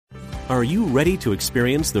Are you ready to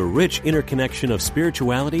experience the rich interconnection of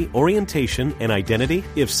spirituality, orientation, and identity?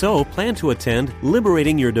 If so, plan to attend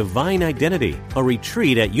Liberating Your Divine Identity, a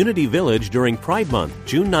retreat at Unity Village during Pride Month,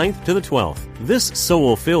 June 9th to the 12th. This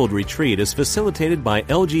soul-filled retreat is facilitated by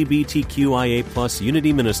LGBTQIA+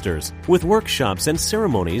 Unity ministers, with workshops and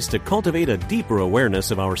ceremonies to cultivate a deeper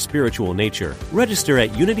awareness of our spiritual nature. Register at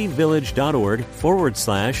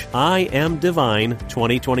unityvillage.org/I Am Divine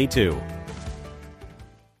 2022.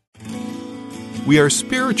 We are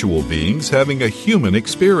spiritual beings having a human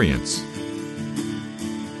experience.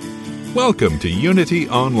 Welcome to Unity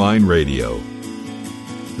Online Radio,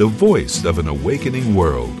 the voice of an awakening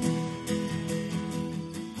world.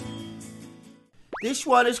 This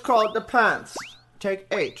one is called The Plants. Take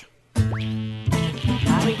 8.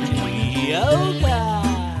 Yoga!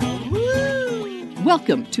 Woo!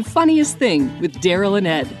 Welcome to Funniest Thing with Daryl and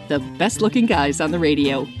Ed, the best-looking guys on the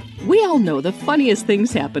radio. We all know the funniest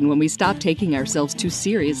things happen when we stop taking ourselves too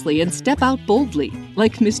seriously and step out boldly,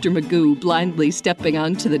 like Mr. Magoo blindly stepping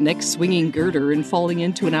onto the next swinging girder and falling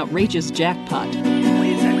into an outrageous jackpot.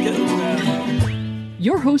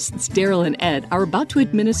 Your hosts, Daryl and Ed, are about to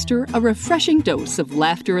administer a refreshing dose of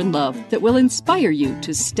laughter and love that will inspire you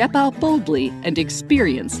to step out boldly and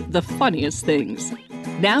experience the funniest things.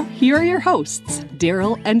 Now, here are your hosts,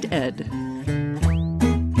 Daryl and Ed.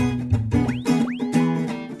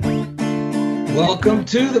 Welcome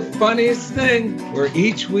to The Funniest Thing, where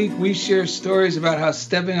each week we share stories about how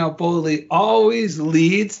stepping out boldly always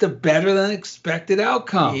leads to better than expected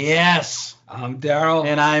outcomes. Yes. I'm Daryl.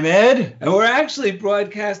 And I'm Ed. And we're actually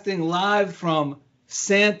broadcasting live from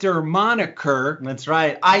Santa Monica. That's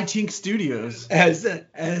right. iTink Studios. As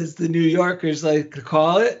the New Yorkers like to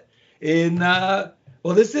call it.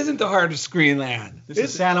 Well, this isn't the heart of Screenland. This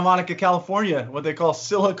is Santa Monica, California, what they call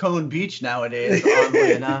Silicon Beach nowadays.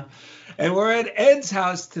 Oddly enough. And we're at Ed's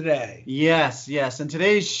house today. Yes. And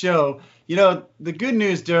today's show, the good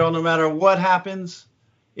news, Daryl, no matter what happens,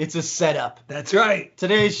 it's a setup. That's right.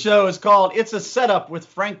 Today's show is called It's a Setup with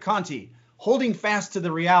Frank Conti. Holding fast to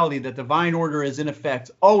the reality that divine order is in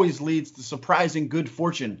effect always leads to surprising good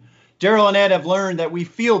fortune. Daryl and Ed have learned that we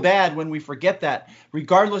feel bad when we forget that,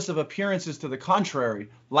 regardless of appearances to the contrary.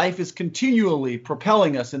 Life is continually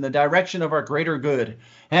propelling us in the direction of our greater good.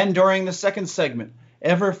 And during the second segment,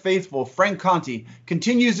 ever faithful Frank Conti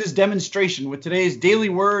continues his demonstration with today's daily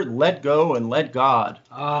word, let go and let God.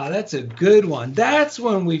 That's a good one. That's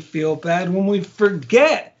when we feel bad, when we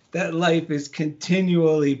forget that life is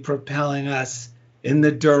continually propelling us in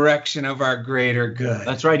the direction of our greater good.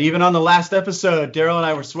 That's right. Even on the last episode, Daryl and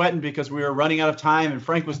I were sweating because we were running out of time and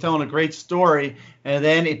Frank was telling a great story. And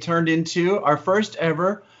then it turned into our first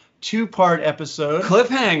ever 2-part episode.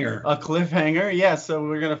 Cliffhanger. A cliffhanger. Yeah. So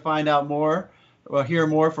we're going to find out more. We'll hear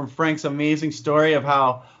more from Frank's amazing story of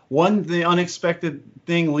how the unexpected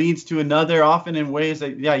thing leads to another, often in ways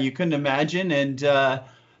that, you couldn't imagine, and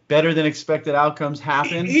better than expected outcomes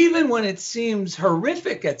happen. Even when it seems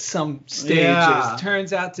horrific at some stages,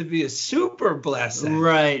 turns out to be a super blessing.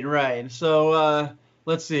 Right. So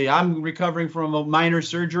let's see. I'm recovering from a minor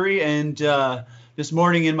surgery, and this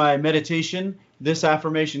morning in my meditation, this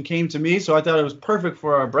affirmation came to me, so I thought it was perfect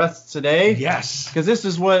for our breaths today. Yes. Because this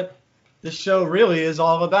is what this show really is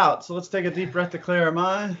all about. So let's take a deep breath to clear our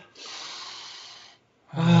mind.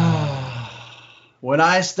 When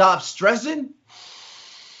I stop stressing,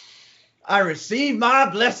 I receive my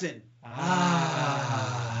blessing.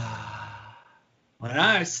 When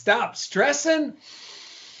I stop stressing,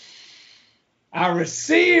 I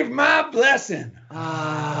receive my blessing. When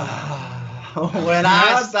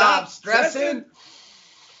I stop stressing,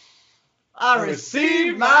 I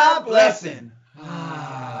receive my blessing.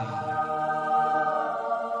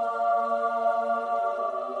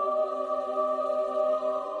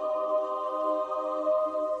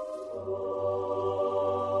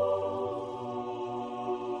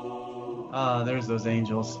 There's those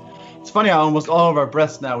angels. It's funny how almost all of our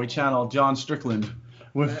breaths now we channel John Strickland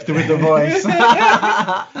with the voice.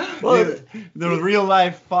 the real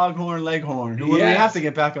life foghorn leghorn. Who we have to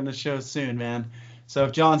get back on the show soon, man. So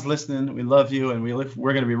if John's listening, we love you and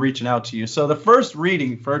we're going to be reaching out to you. So the first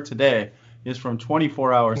reading for today is from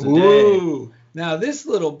 24 Hours a Day. Ooh. Now this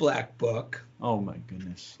little black book. Oh my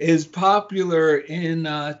goodness. Is popular in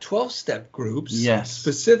 12-step groups. Yes.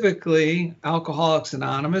 Specifically, Alcoholics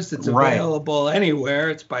Anonymous. It's available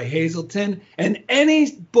anywhere. It's by Hazelden. And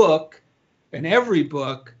any book, and every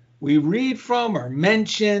book we read from or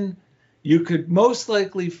mention, you could most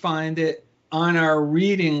likely find it on our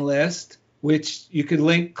reading list, which you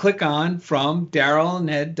could click on from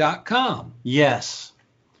darylanded.com. Yes.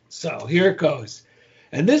 So here it goes.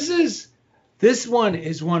 And this is This one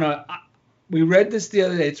is one of, we read this the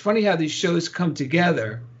other day. It's funny how these shows come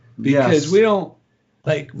together because we don't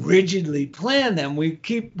like rigidly plan them. We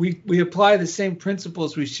apply the same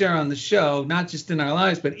principles we share on the show, not just in our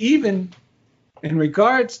lives, but even in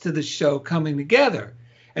regards to the show coming together.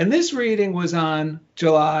 And this reading was on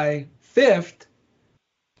July 5th,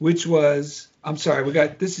 which was, I'm sorry,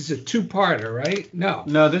 this is a two-parter, right? No,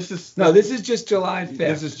 this is just July 5th.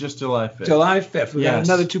 This is just July 5th. July 5th. We got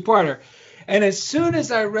another two-parter. And as soon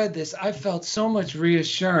as I read this, I felt so much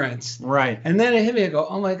reassurance. Right. And then it hit me, I go,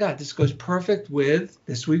 oh my God, this goes perfect with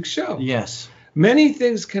this week's show. Yes. Many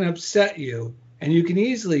things can upset you, and you can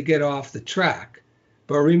easily get off the track.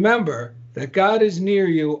 But remember that God is near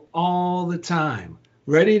you all the time,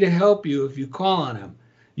 ready to help you if you call on him.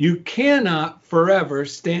 You cannot forever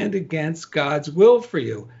stand against God's will for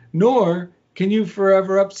you, nor can you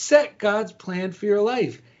forever upset God's plan for your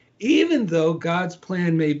life. Even though God's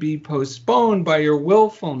plan may be postponed by your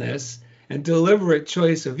willfulness and deliberate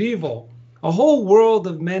choice of evil, a whole world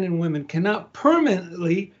of men and women cannot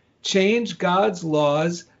permanently change God's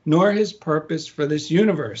laws nor his purpose for this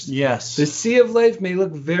universe. Yes. The sea of life may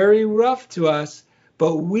look very rough to us,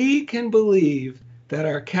 but we can believe that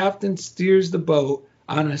our captain steers the boat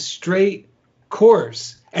on a straight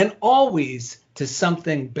course and always to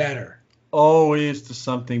something better. Always to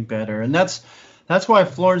something better. And that's why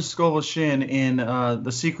Florence Scovel Shinn in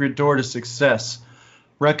The Secret Door to Success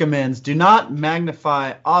recommends, do not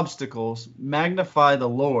magnify obstacles, magnify the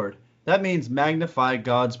Lord. That means magnify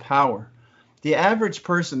God's power. The average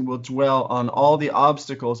person will dwell on all the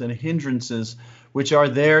obstacles and hindrances which are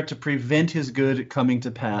there to prevent his good coming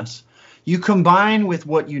to pass. You combine with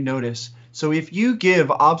what you notice. So if you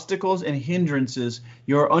give obstacles and hindrances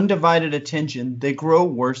your undivided attention, they grow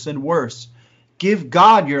worse and worse. Give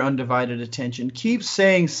God your undivided attention. Keep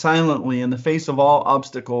saying silently in the face of all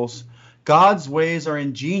obstacles, God's ways are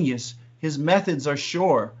ingenious. His methods are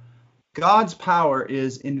sure. God's power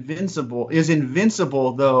is invincible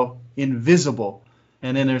though invisible.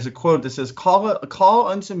 And then there's a quote that says, Call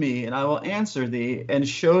unto me, and I will answer thee, and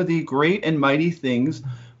show thee great and mighty things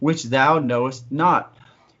which thou knowest not.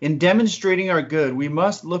 In demonstrating our good, we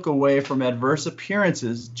must look away from adverse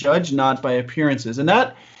appearances, judge not by appearances. And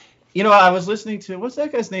that, I was listening to, what's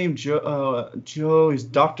that guy's name? Joe is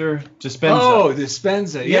Dr. Dispenza. Oh,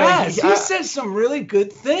 Dispenza. Yes, he says some really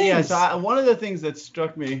good things. Yeah, so one of the things that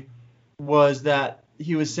struck me was that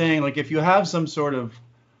he was saying, like, if you have some sort of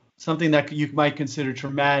something that you might consider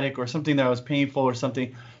traumatic or something that was painful or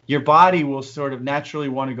something, your body will sort of naturally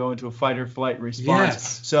want to go into a fight or flight response.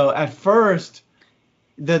 Yes. So at first,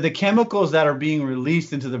 the chemicals that are being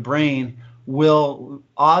released into the brain will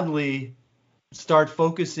oddly start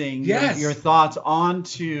focusing your thoughts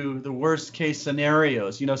onto the worst case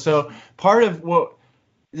scenarios. So part of what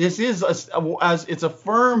this is, as it's a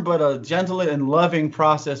firm but a gentle and loving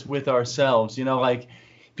process with ourselves.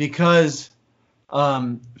 Because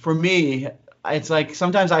for me, it's like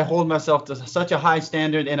sometimes I hold myself to such a high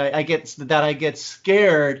standard, and I get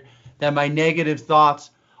scared that my negative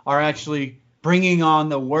thoughts are actually bringing on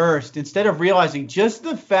the worst, instead of realizing just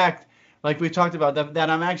the fact, like we talked about, that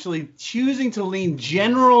I'm actually choosing to lean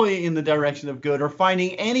generally in the direction of good, or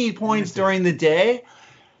finding any points during the day.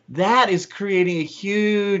 That is creating a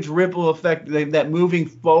huge ripple effect that moving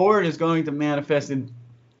forward is going to manifest in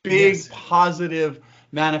big positive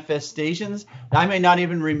manifestations. I may not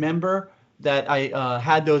even remember that I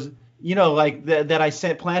had those, that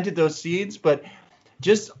I planted those seeds, but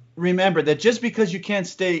just remember that just because you can't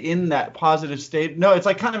stay in that positive state, no, it's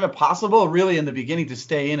like kind of impossible really in the beginning to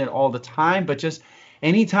stay in it all the time, but just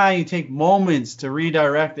anytime you take moments to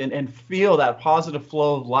redirect and feel that positive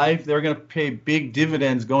flow of life, they're going to pay big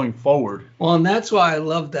dividends going forward. Well, and that's why I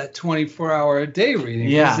love that 24-hour-a-day reading,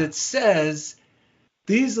 because it says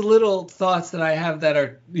these little thoughts that I have that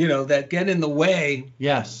are, that get in the way,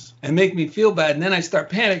 and make me feel bad, and then I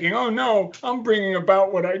start panicking. Oh no, I'm bringing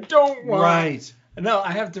about what I don't want. Right. No,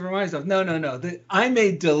 I have to remind myself, no. I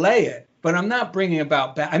may delay it, but I'm not bringing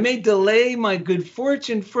about bad. I may delay my good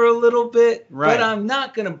fortune for a little bit, but I'm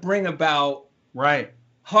not going to bring about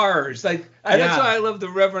horrors. That's why I love the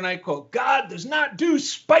Reverend Ike quote, God does not do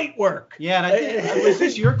spite work. Yeah, and I think, was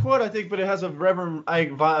this your quote? I think, but it has a Reverend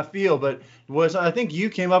Ike feel, but I think you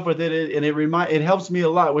came up with it, and it helps me a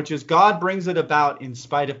lot, which is God brings it about in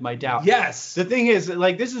spite of my doubt. Yes. The thing is,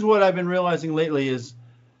 this is what I've been realizing lately is,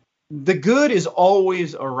 the good is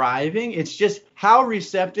always arriving. It's just how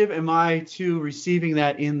receptive am I to receiving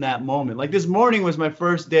that in that moment. Like this morning was my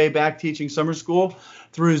first day back teaching summer school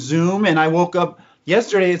through Zoom, and I woke up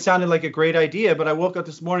yesterday. It sounded like a great idea, but I woke up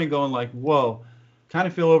this morning going like, whoa, kind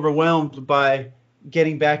of feel overwhelmed by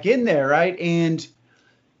getting back in there, right?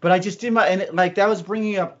 But I just did that was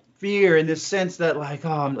bringing up fear in this sense that like,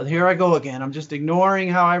 oh, here I go again. I'm just ignoring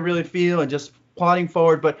how I really feel and just plodding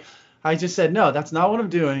forward. But I just said, no, that's not what I'm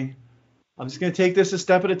doing. I'm just going to take this a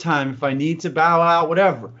step at a time. If I need to bow out,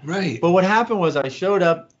 whatever. Right. But what happened was I showed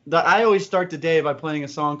up. I always start the day by playing a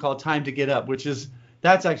song called Time to Get Up,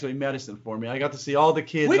 that's actually medicine for me. I got to see all the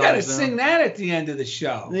kids. We got to sing that at the end of the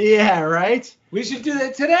show. Yeah, right? We should do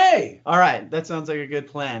that today. All right. That sounds like a good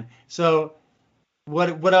plan. So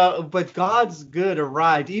but God's good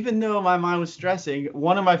arrived. Even though my mind was stressing,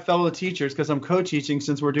 one of my fellow teachers, because I'm co-teaching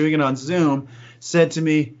since we're doing it on Zoom, said to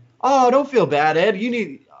me, oh, don't feel bad, Ed.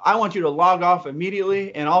 I want you to log off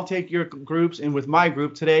immediately, and I'll take your groups in with my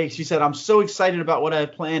group today. She said, I'm so excited about what I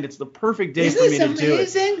have planned. It's the perfect day for me to do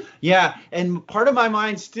it. Yeah, and part of my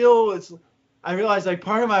mind I realized like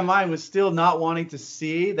part of my mind was still not wanting to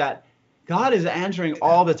see that God is answering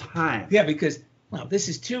all the time. Yeah, because this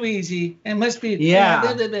is too easy and must be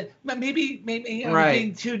maybe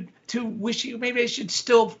being too wishy. Maybe I should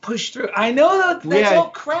still push through. I know that's all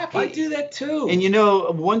crap. I do that too.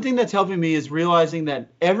 And one thing that's helping me is realizing that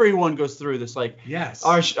everyone goes through this. Like, yes,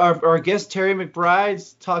 our guest Terry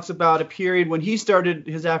McBride talks about a period when he started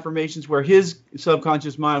his affirmations where his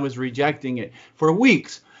subconscious mind was rejecting it for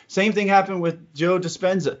weeks. Same thing happened with Joe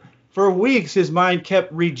Dispenza. For weeks, his mind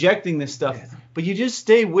kept rejecting this stuff. Yes. But you just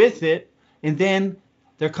stay with it. And then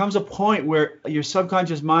there comes a point where your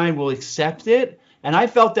subconscious mind will accept it. And I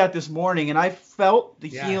felt that this morning, and I felt the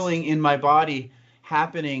healing in my body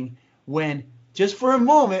happening when just for a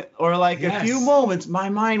moment or like a few moments, my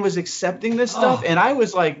mind was accepting this stuff. And I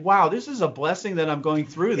was like, wow, this is a blessing that I'm going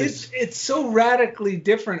through this. It's so radically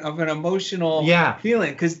different of an emotional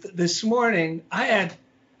feeling. Because this morning I had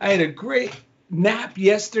a great nap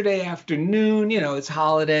yesterday afternoon. It's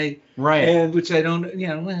holiday, right? And which I don't,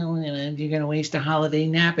 you're gonna waste a holiday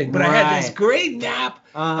napping. But I had this great nap.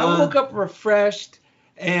 I woke up refreshed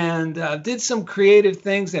and did some creative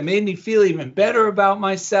things that made me feel even better about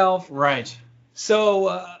myself. Right.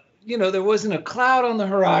 So there wasn't a cloud on the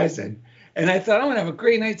horizon, and I thought I'm gonna have a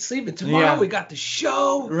great night's sleep. And tomorrow we got the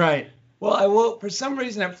show. Right. Well, I woke for some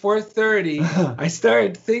reason at 4:30. I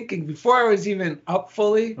started thinking before I was even up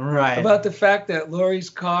fully about the fact that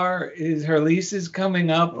Lori's her lease is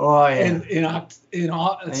coming up in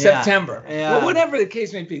September. Yeah. Well, whatever the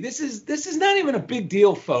case may be, this is not even a big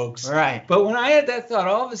deal, folks. Right. But when I had that thought,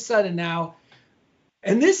 all of a sudden now,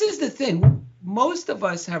 and this is the thing, most of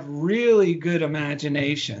us have really good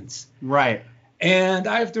imaginations. Right. And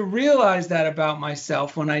I have to realize that about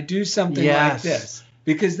myself when I do something like this.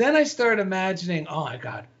 Because then I start imagining, oh my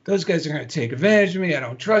God, those guys are going to take advantage of me. I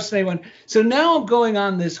don't trust anyone. So now I'm going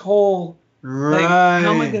on this whole, like,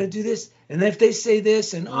 how am I going to do this? And if they say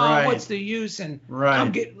this, and what's the use? And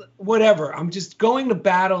I'm whatever. I'm just going to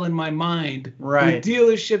battle in my mind with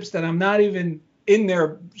dealerships that I'm not even in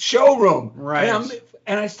their showroom. Right.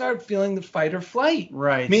 And I start feeling the fight or flight.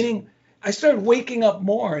 Right. Meaning I started waking up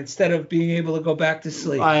more instead of being able to go back to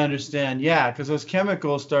sleep. I understand. Yeah, because those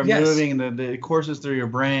chemicals start moving and the courses through your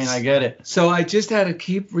brain. I get it. So I just had to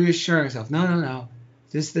keep reassuring myself, no.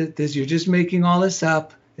 This you're just making all this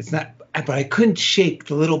up. It's not. But I couldn't shake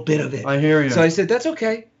the little bit of it. I hear you. So I said, that's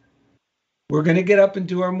okay. We're going to get up and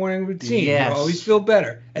do our morning routine. Yes. We'll always feel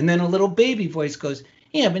better. And then a little baby voice goes,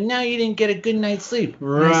 yeah, but now you didn't get a good night's sleep.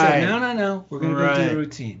 Right. And I said, no. We're going to go do the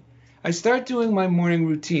routine. I start doing my morning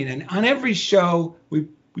routine, and on every show, we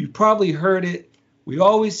probably heard it. We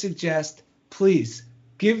always suggest, please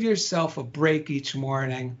give yourself a break each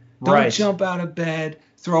morning. Don't jump out of bed,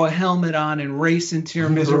 throw a helmet on, and race into your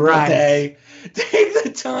miserable day. Take the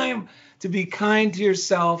time to be kind to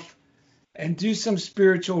yourself and do some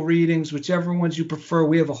spiritual readings, whichever ones you prefer.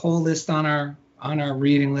 We have a whole list on our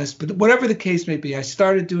reading list, but whatever the case may be, I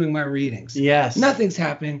started doing my readings. Yes. Nothing's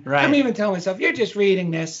happening. Right. I'm even telling myself, you're just reading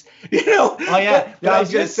this. Oh yeah. But I was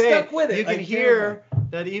just stuck with it. You can hear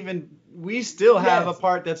that even we still have a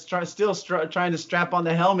part that's trying to strap on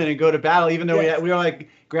the helmet and go to battle, even though we were like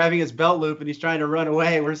grabbing his belt loop and he's trying to run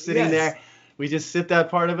away. We're sitting there. We just sit that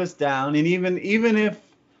part of us down, and even if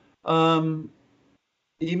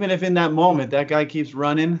in that moment that guy keeps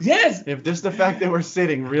running, if just the fact that we're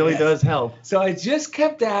sitting really does help. So I just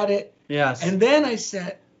kept at it. Yes. And then I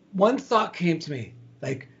said, one thought came to me,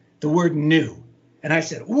 like the word new. And I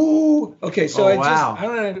said, ooh, okay. So I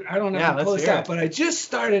don't have to post out, but I just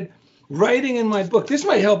started writing in my book. This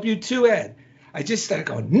might help you too, Ed. I just started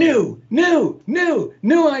going, new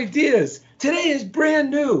ideas. Today is brand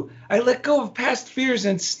new. I let go of past fears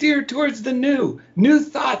and steer towards the new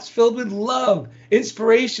thoughts filled with love,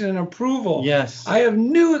 inspiration, and approval. Yes. I have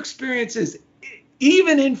new experiences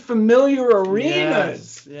even in familiar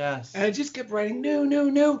arenas. Yes. And I just kept writing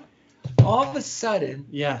new. All of a sudden,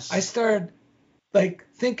 yes, I started like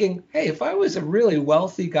thinking, hey, if I was a really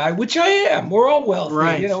wealthy guy, which I am, we're all wealthy,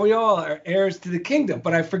 right. You know, we all are heirs to the kingdom,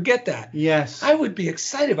 but I forget that. Yes. I would be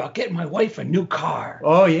excited about getting my wife a new car.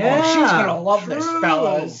 Oh, yeah. Oh, she's going to love True. this,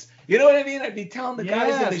 fellas. You know what I mean? I'd be telling the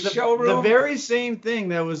guys in the showroom. The very same thing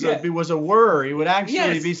that was a worry would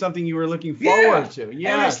actually be something you were looking forward to.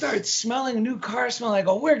 Yes. And I started smelling a new car smell. I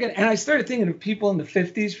go, and I started thinking of people in the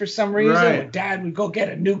 50s for some reason. Right. When Dad would go get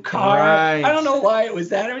a new car. Right. I don't know why it was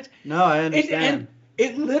that. No, I understand. And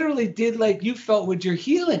it literally did like you felt with your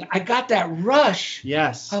healing. I got that rush.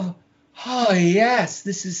 Yes. Of, oh, yes,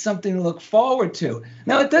 this is something to look forward to.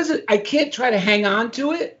 Now, I can't try to hang on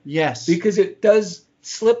to it. Yes. Because it does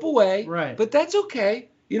slip away. Right. But that's okay.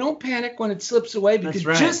 You don't panic when it slips away because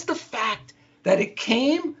just the fact that it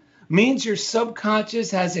came means your subconscious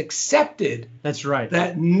has accepted. That's right.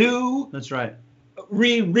 That new. That's right.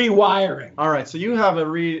 Rewiring. All right. So you have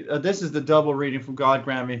this is the double reading from God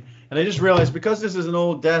Grant Me, and I just realized because this is an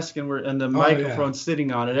old desk and the microphone's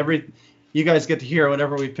sitting on it. You guys get to hear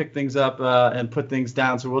whenever we pick things up and put things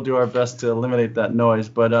down, so we'll do our best to eliminate that noise.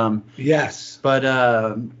 But yes. But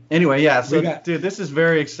anyway, yeah. So, dude, this is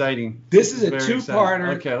very exciting. This is a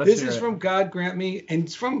two-parter. Okay, let's This hear is it. from God Grant Me, and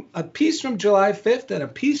it's from a piece from July 5th and a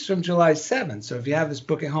piece from July 7th. So if you have this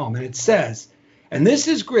book at home, and it says, and this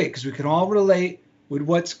is great because we can all relate with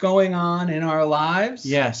what's going on in our lives.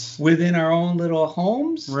 Yes. Within our own little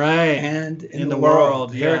homes. Right. And in the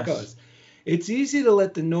world. Here it goes. It's easy to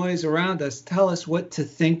let the noise around us tell us what to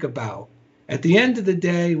think about. At the end of the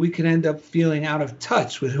day, we can end up feeling out of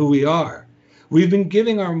touch with who we are. We've been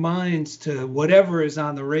giving our minds to whatever is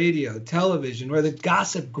on the radio, television, or the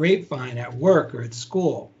gossip grapevine at work or at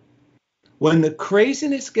school. When the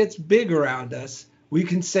craziness gets big around us, we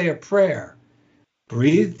can say a prayer.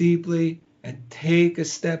 Breathe deeply and take a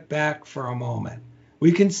step back for a moment.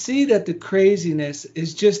 We can see that the craziness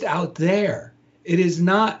is just out there. It is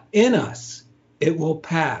not in us. It will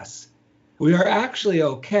pass. We are actually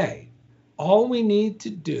okay. All we need to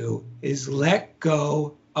do is let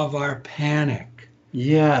go of our panic.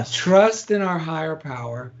 Yes. Trust in our higher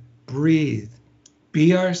power. Breathe.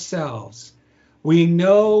 Be ourselves. We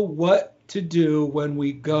know what to do when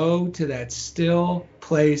we go to that still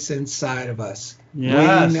place inside of us.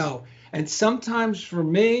 Yes. We know. And sometimes for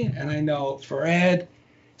me, and I know for Ed,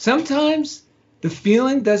 sometimes the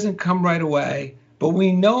feeling doesn't come right away, but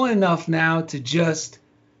we know enough now to just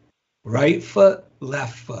right foot,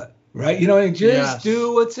 left foot, right? You know, just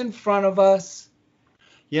do what's in front of us.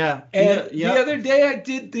 Yeah. And the other day I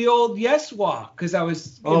did the old yes walk because I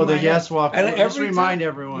was. Yes walk. And just remind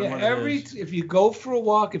everyone. Yeah, what it is. If you go for a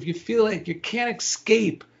walk, if you feel like you can't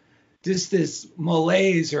escape just this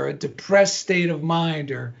malaise or a depressed state of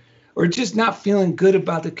mind or just not feeling good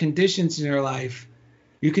about the conditions in your life,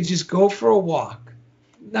 you could just go for a walk.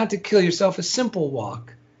 Not to kill yourself, a simple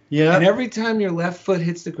walk. Yeah. And every time your left foot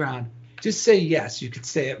hits the ground, just say yes. You could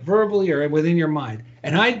say it verbally or within your mind.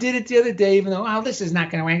 And I did it the other day, even though, this is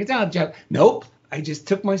not going to work. It's not a joke. Nope. I just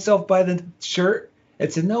took myself by the shirt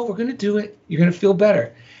and said, no, we're going to do it. You're going to feel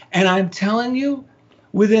better. And I'm telling you,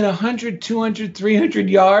 within 100, 200, 300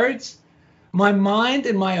 yards, my mind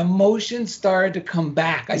and my emotions started to come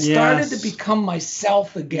back. I started to become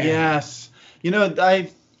myself again. Yes. You know,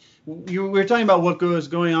 we were talking about what was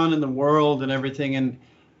going on in the world and everything. And,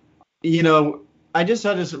 you know, I just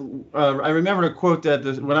had this, I remember a quote that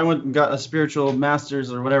when I went and got a spiritual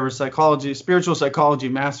master's or whatever, spiritual psychology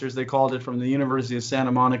master's, they called it, from the University of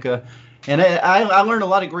Santa Monica. And I learned a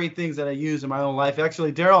lot of great things that I use in my own life.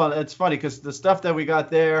 Actually, Daryl, it's funny because the stuff that we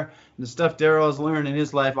got there and the stuff Daryl has learned in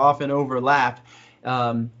his life often overlap,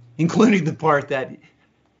 including the part that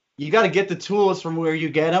you got to get the tools from where you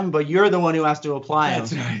get them, but you're the one who has to apply them.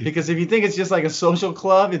 That's right. Because if you think it's just like a social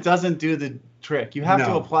club, it doesn't do the trick. You have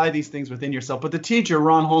to apply these things within yourself. But the teacher,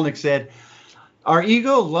 Ron Holnick, said, our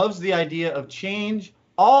ego loves the idea of change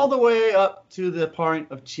all the way up to the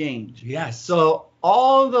point of change. Yes. So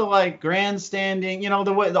all the grandstanding,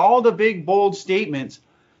 all the big, bold statements,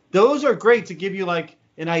 those are great to give you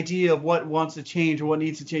an idea of what wants to change or what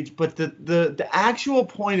needs to change. But the actual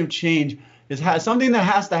point of change is something that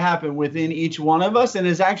has to happen within each one of us and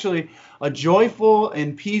is actually a joyful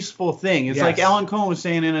and peaceful thing. It's like Alan Cohen was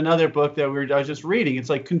saying in another book that I was just reading. It's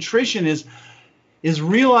like contrition is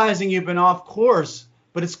realizing you've been off course,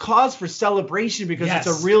 but it's cause for celebration because it's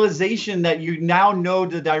a realization that you now know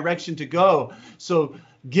the direction to go. So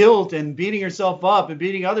guilt and beating yourself up and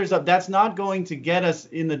beating others up, that's not going to get us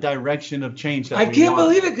in the direction of change that I we can't want.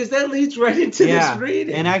 believe it, because that leads right into this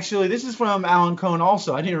reading. And actually, this is from Alan Cohen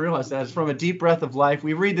also. I didn't realize that. It's from A Deep Breath of Life.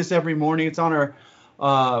 We read this every morning. It's on our,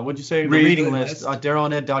 the reading list at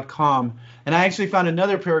DarylAndEd.com. And I actually found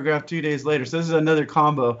another paragraph 2 days later. So this is another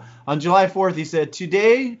combo. On July 4th, he said,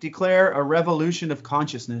 "Today, declare a revolution of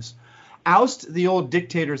consciousness. Oust the old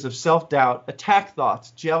dictators of self-doubt, attack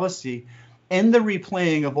thoughts, jealousy, end the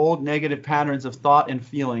replaying of old negative patterns of thought and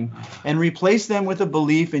feeling, and replace them with a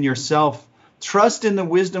belief in yourself, trust in the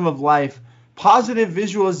wisdom of life, positive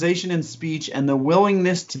visualization in speech, and the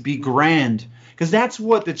willingness to be grand." Because that's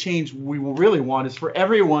what the change we really want, is for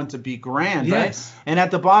everyone to be grand, yes. right? And at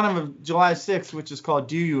the bottom of July 6th, which is called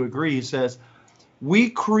 "Do You Agree?" he says, "We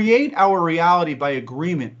create our reality by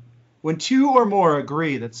agreement. When two or more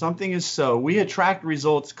agree that something is so, we attract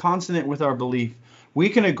results consonant with our belief. We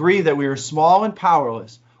can agree that we are small and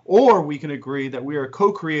powerless, or we can agree that we are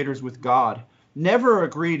co-creators with God. Never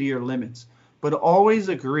agree to your limits, but always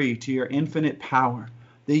agree to your infinite power.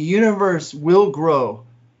 The universe will grow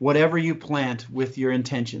whatever you plant with your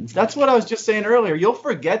intentions." That's what I was just saying earlier. You'll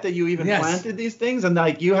forget that you even planted these things, and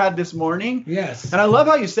like you had this morning. Yes. And I love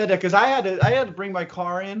how you said that, because I had to bring my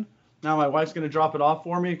car in. Now my wife's going to drop it off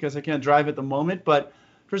for me because I can't drive at the moment, but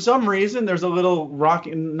for some reason, there's a little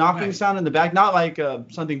knocking sound in the back. Not like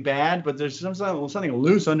something bad, but there's something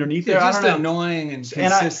loose underneath there. Just I don't know. annoying and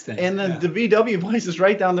consistent. And the VW place is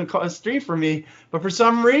right down the street from me. But for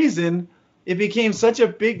some reason, it became such a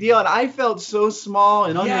big deal. And I felt so small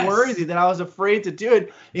and unworthy that I was afraid to do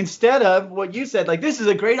it. Instead of what you said, like, this is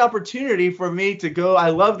a great opportunity for me to go. I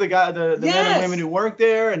love the men and women who work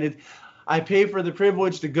there. And I pay for the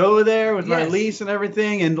privilege to go there with my lease and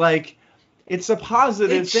everything. And like, it's a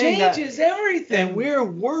positive thing. It changes everything. And we're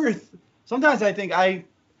worth. Sometimes I think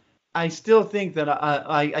I still think that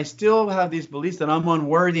I still have these beliefs that I'm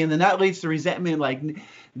unworthy, and then that leads to resentment. Like,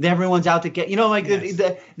 everyone's out to get, like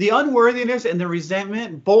the unworthiness and the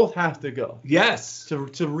resentment both have to go. Yes.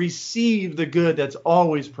 To receive the good that's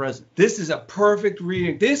always present. This is a perfect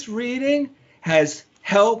reading. This reading has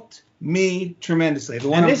helped me tremendously.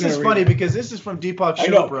 And this is funny because this is from Deepak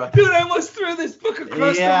Chopra. Dude, I almost threw this book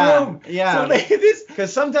across the room. Yeah.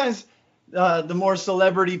 Because sometimes the more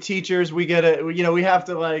celebrity teachers we have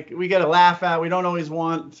to laugh at. We don't always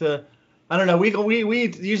want to. I don't know. We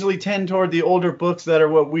usually tend toward the older books that are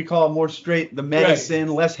what we call more straight, the medicine,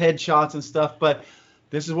 less headshots and stuff. But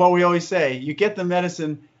this is what we always say: you get the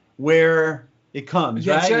medicine where it comes,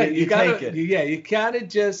 right? That's right. You take it.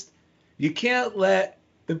 You can't let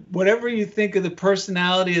whatever you think of the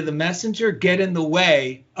personality of the messenger get in the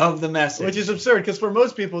way of the message. Which is absurd, because for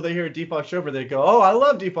most people, they hear Deepak Chopra, they go, "Oh, I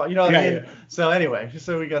love Deepak." You know what I mean? So anyway,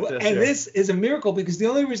 we got this. And this is a miracle, because the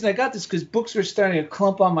only reason I got this because books were starting to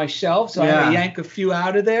clump on my shelf, so I had to yank a few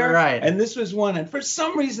out of there. Right. And this was one. And for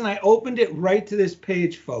some reason, I opened it right to this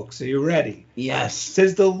page, folks. Are you ready? Yes. It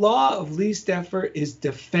says the law of least effort is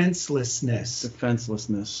defenselessness.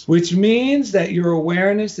 Defenselessness. Which means that your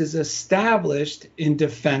awareness is established in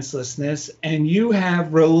defenselessness, and you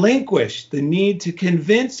have relinquished the need to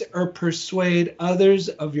convince or persuade others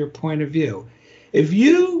of your point of view. If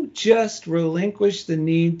you just relinquish the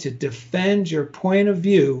need to defend your point of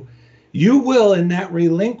view, you will, in that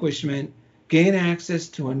relinquishment, gain access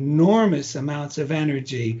to enormous amounts of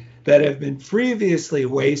energy that have been previously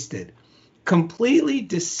wasted. Completely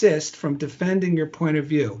desist from defending your point of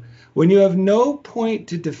view. When you have no point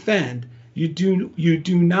to defend, you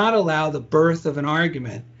do not allow the birth of an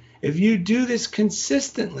argument. If you do this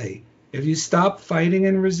consistently, if you stop fighting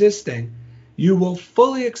and resisting, you will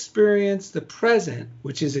fully experience the present,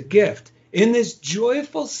 which is a gift. In this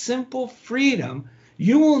joyful, simple freedom,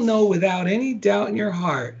 you will know without any doubt in your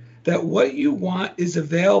heart that what you want is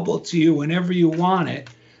available to you whenever you want it,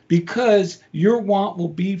 because your want will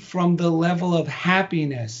be from the level of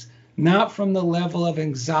happiness, not from the level of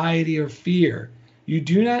anxiety or fear. You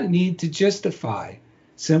do not need to justify.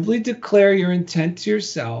 Simply declare your intent to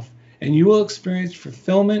yourself, and you will experience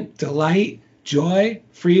fulfillment, delight, joy,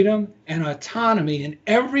 freedom, and autonomy in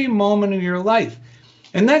every moment of your life.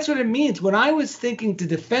 And that's what it means. When I was thinking to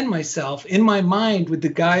defend myself in my mind with the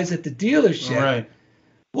guys at the dealership, right.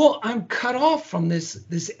 Well, I'm cut off from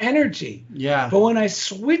this energy. Yeah. But when I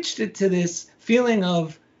switched it to this feeling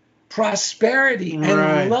of prosperity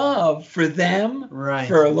and love for them,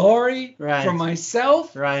 for Lori, for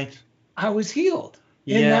myself, I was healed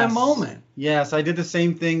in that moment. Yes, I did the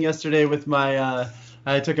same thing yesterday with my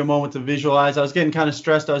I took a moment to visualize. I was getting kind of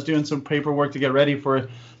stressed. I was doing some paperwork to get ready for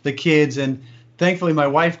the kids, and thankfully my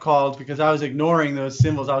wife called because I was ignoring those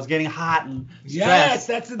symbols. I was getting hot and stressed. Yes,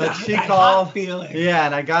 that's but she that called. hot feeling. Yeah,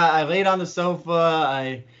 and I laid on the sofa.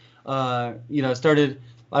 I I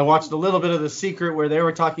watched a little bit of The Secret where they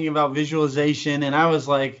were talking about visualization, and I was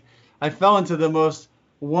like, I fell into the most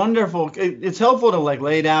wonderful. It's helpful to like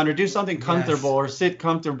lay down or do something comfortable or sit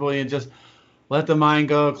comfortably and just let the mind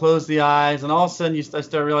go, close the eyes, and all of a sudden I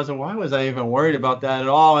start realizing, why was I even worried about that at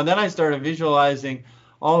all? And then I started visualizing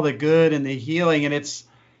all the good and the healing, and it's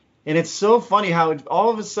so funny how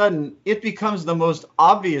all of a sudden it becomes the most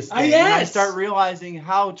obvious thing. Yes. And I start realizing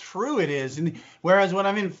how true it is. And whereas when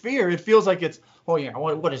I'm in fear, it feels like it's, oh yeah,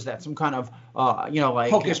 what is that? Some kind of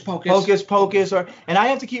like hocus pocus. And I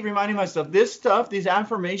have to keep reminding myself, this stuff, these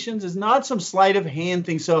affirmations, is not some sleight of hand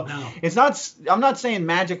thing. So it's not. I'm not saying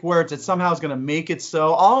magic words that somehow is going to make it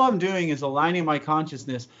so. All I'm doing is aligning my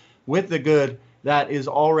consciousness with the good that is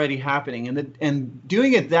already happening, and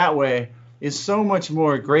doing it that way is so much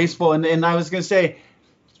more graceful. And I was going to say,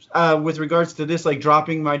 with regards to this, like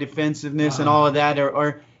dropping my defensiveness and all of that,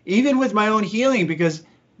 or even with my own healing, because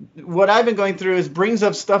what I've been going through brings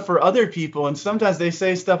up stuff for other people, and sometimes they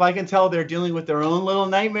say stuff I can tell they're dealing with their own little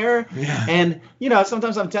nightmare. Yeah. And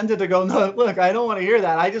sometimes I'm tempted to go, no, look, I don't want to hear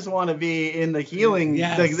that. I just want to be in the healing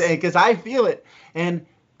because I feel it.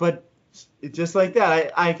 But just like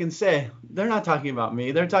that, I can say they're not talking about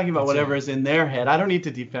me. They're talking about whatever is in their head. I don't need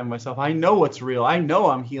to defend myself. I know what's real. I know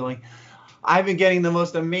I'm healing. I've been getting the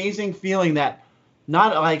most amazing feeling that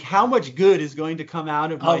not like how much good is going to come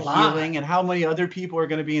out of my healing and how many other people are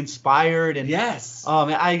going to be inspired. And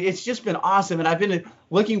it's just been awesome. And I've been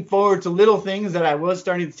looking forward to little things that I was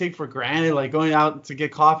starting to take for granted, like going out to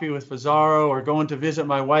get coffee with Fazaro or going to visit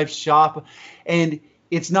my wife's shop. And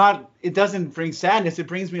it doesn't bring sadness. It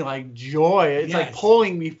brings me like joy. It's like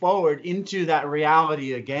pulling me forward into that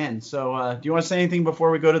reality again. So do you want to say anything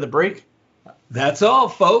before we go to the break? That's all,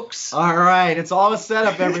 folks. All right. It's all a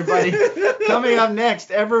setup, everybody. Coming up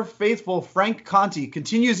next, ever faithful Frank Conti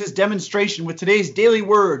continues his demonstration with today's daily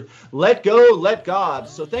word, let go, let God.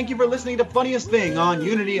 So thank you for listening to Funniest Thing on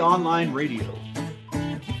Unity Online Radio.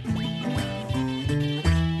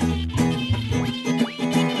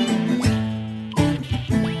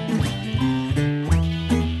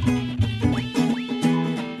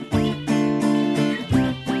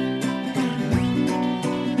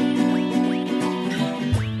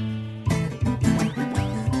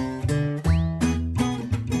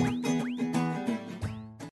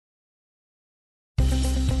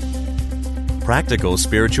 Practical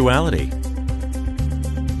spirituality.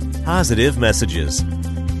 Positive messages.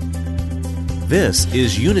 This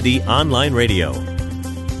is Unity Online Radio,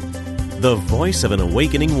 the voice of an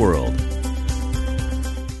awakening world.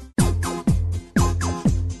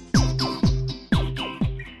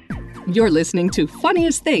 You're listening to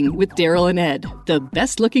Funniest Thing with Daryl and Ed, the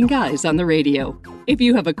best-looking guys on the radio. If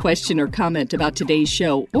you have a question or comment about today's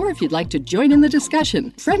show, or if you'd like to join in the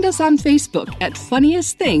discussion, friend us on Facebook at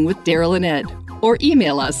Funniest Thing with Daryl and Ed, or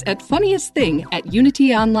email us at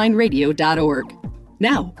funniestthing@unityonlineradio.org.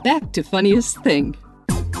 Now, back to Funniest Thing.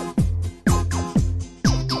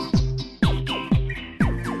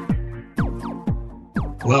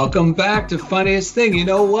 Welcome back to Funniest Thing. You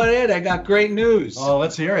know what, Ed? I got great news. Oh,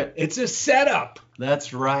 let's hear it. It's a setup.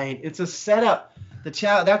 That's right. It's a setup.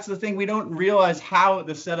 That's the thing. We don't realize how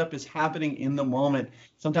the setup is happening in the moment.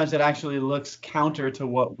 Sometimes it actually looks counter to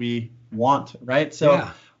what we want, right? So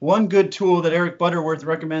one good tool that Eric Butterworth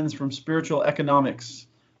recommends from Spiritual Economics,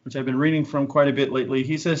 which I've been reading from quite a bit lately,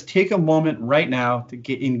 he says, take a moment right now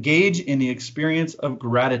to engage in the experience of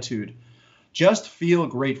gratitude. Just feel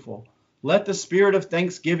grateful. Let the spirit of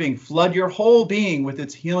thanksgiving flood your whole being with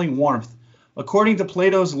its healing warmth. According to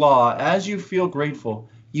Plato's law, as you feel grateful,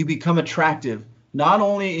 you become attractive, not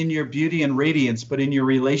only in your beauty and radiance, but in your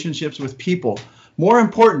relationships with people. More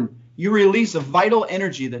important, you release a vital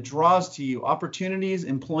energy that draws to you opportunities,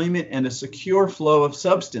 employment, and a secure flow of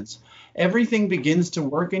substance. Everything begins to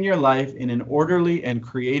work in your life in an orderly and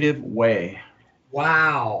creative way.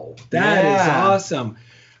 Wow, that is awesome.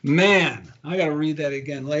 Man, I got to read that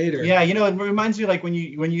again later. Yeah, it reminds me like when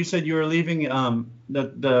you said you were leaving the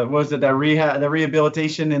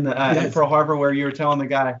rehabilitation in the Pearl Harbor, where you were telling the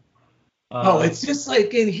guy. It's just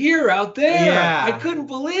like in here out there. Yeah. I couldn't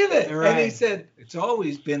believe it. Right. And he said, it's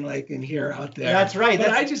always been like in here out there. That's right.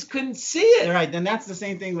 But I just couldn't see it. Right. And that's the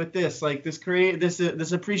same thing with this. Like this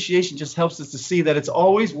appreciation just helps us to see that it's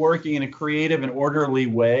always working in a creative and orderly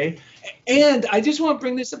way. And I just want to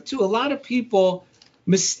bring this up too. A lot of people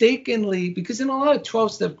mistakenly, because in a lot of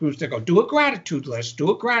 12-step groups, they go, do a gratitude list.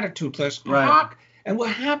 Right. And what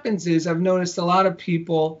happens is I've noticed a lot of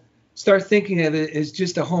people start thinking of it as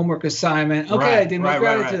just a homework assignment. Okay, I did my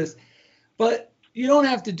gratitude list. But you don't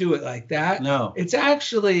have to do it like that. No. It's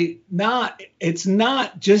actually not, it's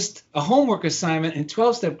not just a homework assignment in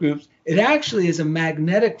 12-step groups. It actually is a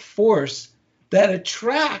magnetic force that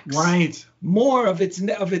attracts more of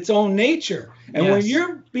its own nature. And when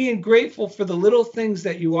you're being grateful for the little things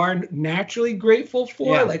that you are naturally grateful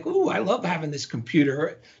for, like, ooh, I love having this computer,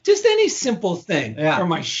 or just any simple thing, or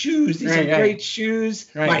my shoes, these are great shoes,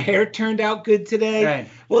 my hair turned out good today.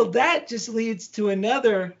 Well, that just leads to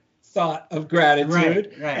another thought of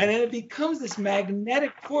gratitude, and then it becomes this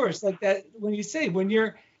magnetic force, like that. When you say, when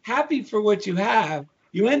you're happy for what you have,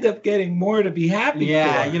 you end up getting more to be happy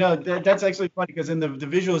for. You know, that's actually funny, because in the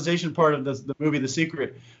visualization part of the movie The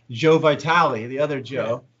Secret, Joe Vitale, the other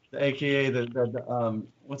Joe, aka the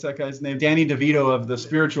what's that guy's name, Danny DeVito of the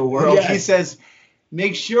spiritual world, he says,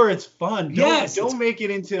 make sure it's fun. Don't make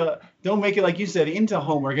it, like you said, into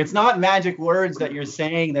homework. It's not magic words that you're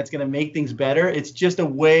saying that's going to make things better. It's just a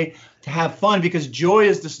way to have fun, because joy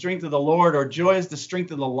is the strength of the Lord, or joy is the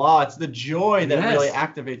strength of the law. It's the joy that really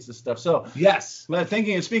activates this stuff. So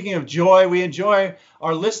speaking of joy, we enjoy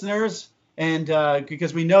our listeners, and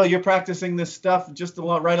because we know you're practicing this stuff just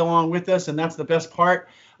right along with us, and that's the best part.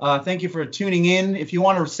 Thank you for tuning in. If you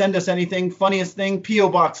want to send us anything, funniest thing, P.O.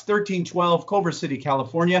 Box 1312, Culver City,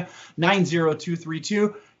 California,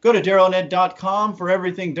 90232. Go to DarylAndEd.com for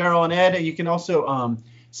everything Daryl and Ed. And you can also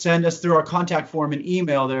send us through our contact form and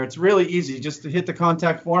email there. It's really easy. Just to hit the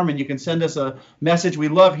contact form and you can send us a message. We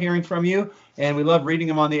love hearing from you, and we love reading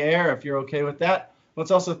them on the air if you're okay with that. Let's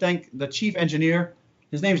also thank the chief engineer.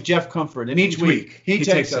 His name's Jeff Comfort, and each week he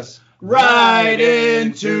takes us right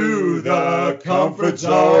into the comfort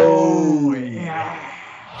zone.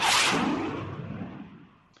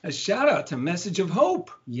 A shout out to Message of Hope.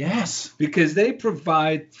 Yes. Because they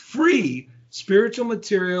provide free spiritual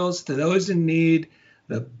materials to those in need.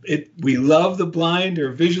 We love the blind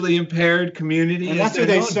or visually impaired community. And that's who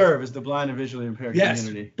they serve, is the blind and visually impaired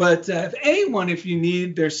community. But if you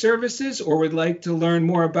need their services or would like to learn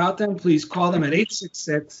more about them, please call them at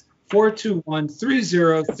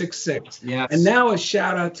 866-421-3066. Yes. And now a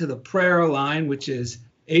shout out to the prayer line, which is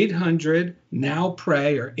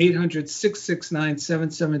 800-NOW-PRAY, or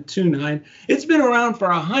 800-669-7729. It's been around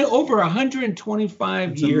for over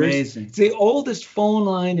 125 years. Amazing. It's the oldest phone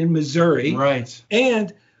line in Missouri. Right.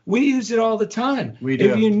 And we use it all the time. We do.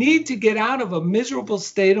 If you need to get out of a miserable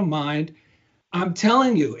state of mind, I'm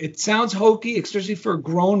telling you, it sounds hokey, especially for a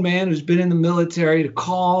grown man who's been in the military, to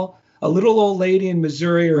call a little old lady in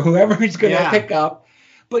Missouri or whoever he's going to pick up.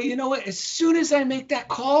 But you know what? As soon as I make that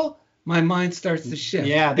call, my mind starts to shift.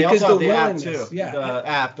 Yeah, they also have the app too. The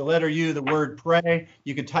app, the letter U, the word pray.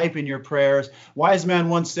 You can type in your prayers. Wise man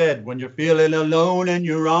once said, when you're feeling alone and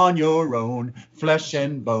you're on your own, flesh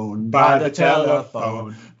and bone, by the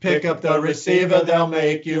telephone, pick up the receiver, they'll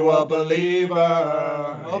make you a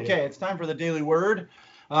believer. Okay, it's time for the Daily Word.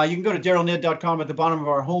 You can go to DarylNed.com. At the bottom of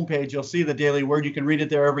our homepage, you'll see the Daily Word. You can read it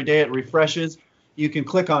there every day. It refreshes. You can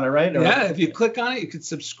click on it, right? If you click on it, you can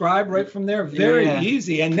subscribe right from there. Very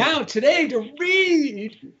easy. And now today, to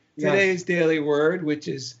read today's Daily Word, which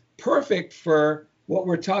is perfect for what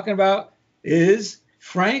we're talking about, is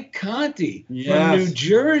Frank Conti from New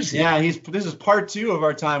Jersey. Yeah, this is part 2 of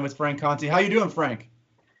our time with Frank Conti. How you doing, Frank?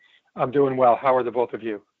 I'm doing well. How are the both of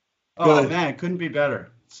you? Oh, man, couldn't be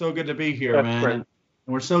better. So good to be here, That's man. Great. And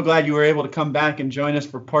we're so glad you were able to come back and join us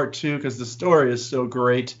for part 2, because the story is so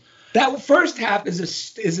great. That first half is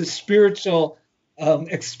a spiritual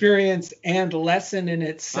experience and lesson in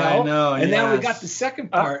itself. I know. And now we got the second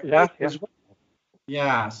part. As well.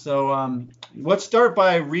 Yeah. So let's start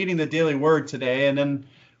by reading the Daily Word today, and then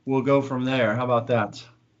we'll go from there. How about that?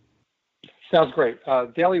 Sounds great.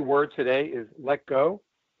 Daily Word today is let go,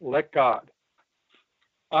 let God.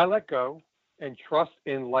 I let go and trust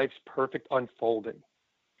in life's perfect unfolding.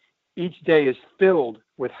 Each day is filled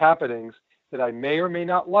with happenings that I may or may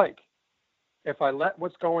not like. If I let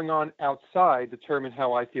what's going on outside determine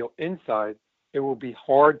how I feel inside, it will be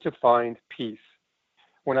hard to find peace.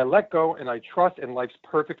 When I let go and I trust in life's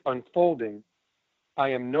perfect unfolding, I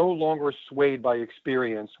am no longer swayed by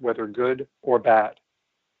experience, whether good or bad.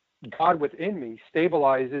 God within me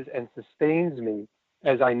stabilizes and sustains me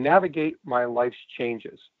as I navigate my life's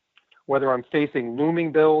changes. Whether I'm facing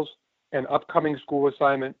looming bills, an upcoming school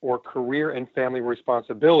assignment, or career and family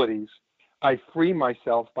responsibilities, I free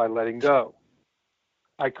myself by letting go.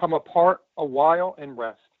 I come apart a while and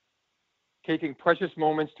rest, taking precious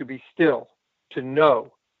moments to be still, to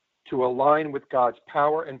know, to align with God's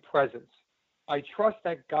power and presence. I trust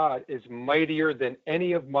that God is mightier than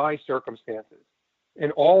any of my circumstances. In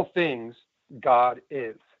all things, God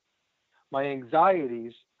is. My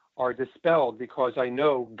anxieties are dispelled because I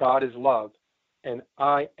know God is love, and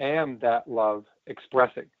I am that love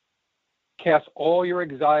expressing. Cast all your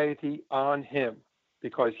anxiety on him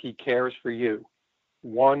because he cares for you.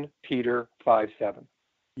 1 Peter 5:7.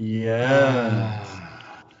 Yes.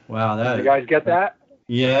 Wow, Did you guys get that?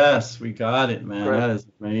 Yes, we got it, man. Good. That is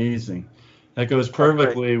amazing. That goes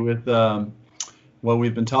perfectly with what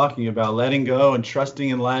we've been talking about, letting go and trusting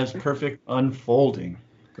in life's perfect unfolding.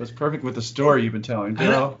 Goes perfect with the story you've been telling,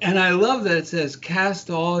 Daryl. And I love that it says, cast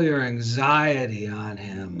all your anxiety on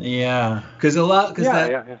him. Yeah. Because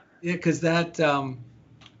that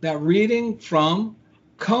reading from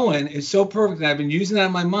Cohen is so perfect, and I've been using that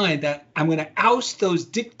in my mind, that I'm going to oust those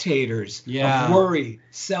dictators of worry,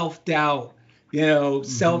 self-doubt,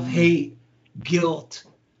 self-hate, guilt,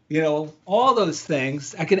 all those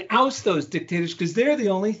things. I can oust those dictators because they're the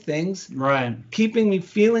only things keeping me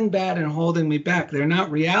feeling bad and holding me back. They're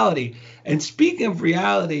not reality. And speaking of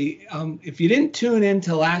reality, if you didn't tune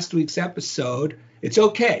into last week's episode, it's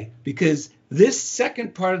okay, because this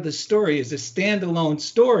second part of the story is a standalone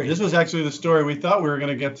story. This was actually the story we thought we were going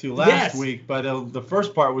to get to last week, but the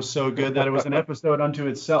first part was so good that it was an episode unto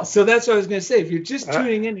itself. So that's what I was going to say. If you're just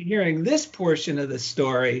tuning in and hearing this portion of the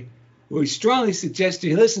story, we strongly suggest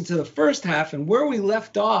you listen to the first half, and where we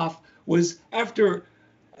left off was after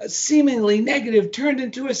a seemingly negative turned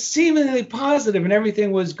into a seemingly positive, and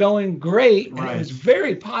everything was going great, and it was a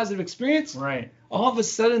very positive experience. Right. All of a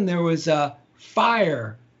sudden, there was a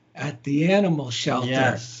fire at the animal shelter.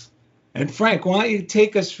 Yes. And Frank, why don't you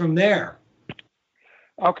take us from there?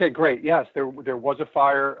 Okay, great. Yes, there was a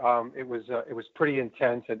fire. It was pretty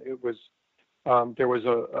intense, and it was there was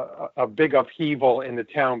a big upheaval in the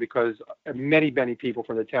town because many people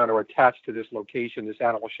from the town are attached to this location, this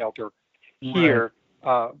animal shelter here.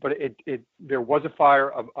 But there was a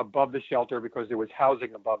fire above the shelter because there was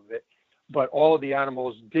housing above it. But all of the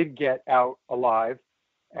animals did get out alive,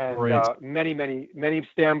 and many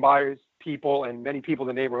standby people and many people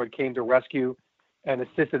in the neighborhood came to rescue and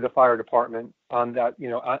assisted the fire department on that,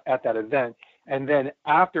 at that event. And then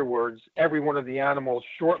afterwards, every one of the animals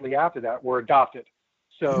shortly after that were adopted.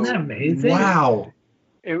 So isn't that amazing? Wow.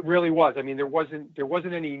 It really was. I mean, there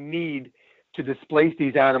wasn't any need to displace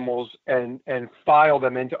these animals and file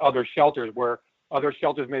them into other shelters where other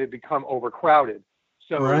shelters may have become overcrowded.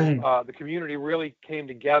 So the community really came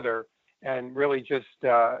together and really just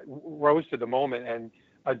rose to the moment and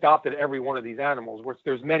adopted every one of these animals, which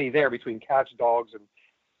there's many there between cats, dogs, and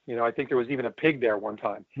I think there was even a pig there one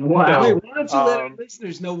time. Wow. Wait, why don't you let our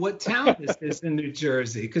listeners know what town this is in New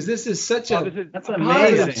Jersey? Because this is such that's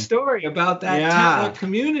amazing story about that town, that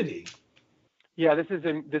community. Yeah, this is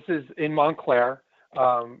in Montclair.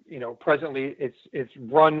 Presently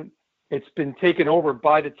it's been taken over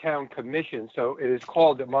by the town commission, so it is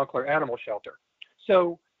called the Montclair Animal Shelter.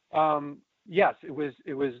 So yes, it was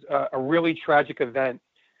a really tragic event.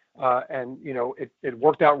 And it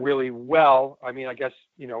worked out really well. I mean, I guess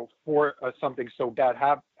for something so bad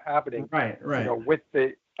happening, with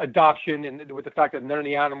the adoption and with the fact that none of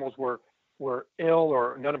the animals were ill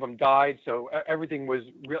or none of them died, so everything was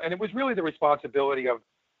real, and it was really the responsibility of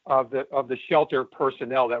the shelter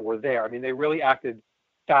personnel that were there. I mean, they really acted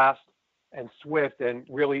fast and swift and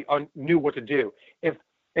really knew what to do. If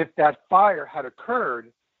that fire had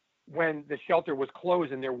occurred when the shelter was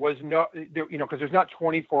closed and there was because there's not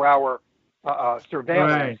 24-hour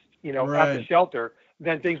surveillance, at the shelter,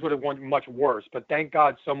 then things would have went much worse. But thank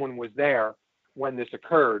God someone was there when this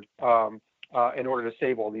occurred in order to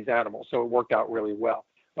save all these animals. So it worked out really well.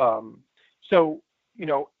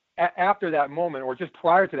 After that moment, or just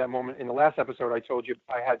prior to that moment, in the last episode, I told you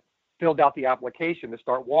I had filled out the application to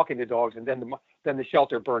start walking the dogs, and then the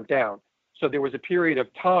shelter burnt down. So there was a period of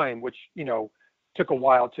time which took a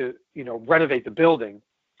while to renovate the building,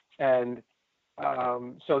 and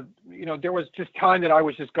there was just time that I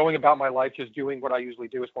was just going about my life, just doing what I usually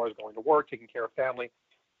do as far as going to work, taking care of family,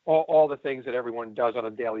 all the things that everyone does on a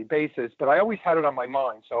daily basis. But I always had it on my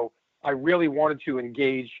mind, so I really wanted to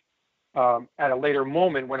engage at a later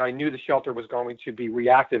moment when I knew the shelter was going to be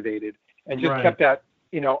reactivated, and just kept that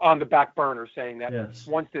on the back burner, saying that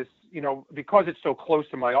once this because it's so close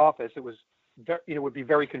to my office, it was it would be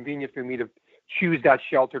very convenient for me to choose that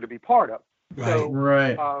shelter to be part of. A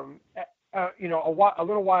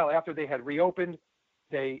little while after they had reopened,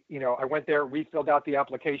 I went there, refilled out the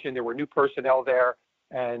application. There were new personnel there,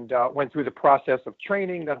 and went through the process of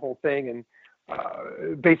training, that whole thing,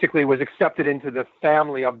 and basically was accepted into the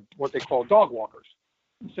family of what they call dog walkers.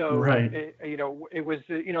 So, it was,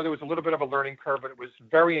 there was a little bit of a learning curve, but it was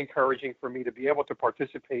very encouraging for me to be able to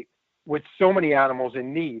participate with so many animals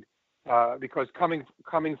in need, because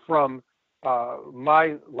coming from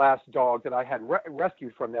my last dog that I had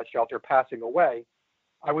rescued from that shelter passing away,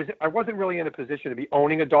 I wasn't really in a position to be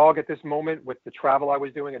owning a dog at this moment with the travel I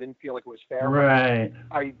was doing. I didn't feel like it was fair. Right.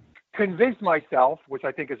 I convinced myself, which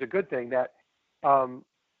I think is a good thing, that how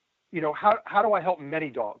do I help many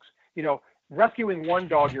dogs? Rescuing one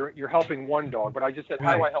dog, you're helping one dog, but I just said,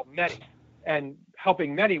 how do I help many? And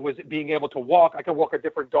helping many was being able to walk. I could walk a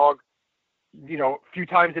different dog, a few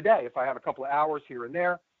times a day. If I have a couple of hours here and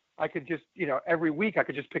there, I could just, every week I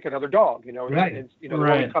could just pick another dog, and they're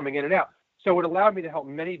always coming in and out. So it allowed me to help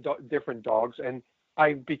many different dogs, and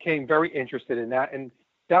I became very interested in that. And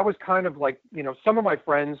that was kind of like, some of my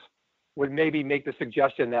friends would maybe make the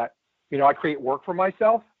suggestion that, I create work for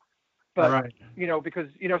myself. But, because,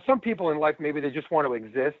 some people in life, maybe they just want to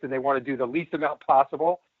exist and they want to do the least amount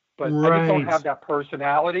possible. But I just don't have that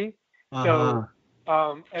personality. So,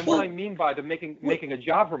 and what I mean by the making a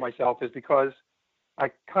job for myself is because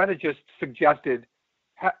I kind of just suggested,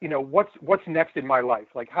 what's next in my life?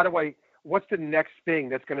 Like, what's the next thing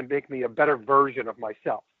that's going to make me a better version of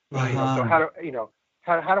myself? Right. So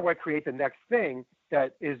how do I create the next thing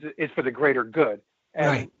that is for the greater good?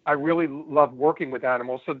 And I really love working with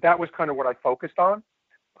animals. So that was kind of what I focused on.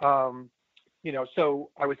 So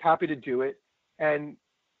I was happy to do it. And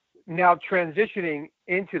now transitioning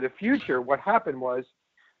into the future, what happened was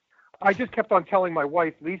I just kept on telling my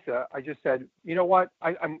wife, Lisa, I just said, you know what,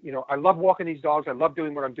 I love walking these dogs. I love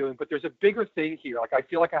doing what I'm doing, but there's a bigger thing here. Like, I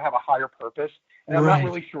feel like I have a higher purpose, and I'm not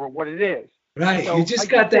really sure what it is. Right. So you just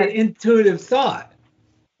got that intuitive thought.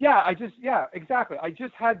 Yeah, exactly. I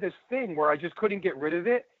just had this thing where I just couldn't get rid of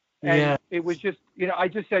it. And it was just, I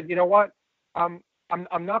just said, you know what, I'm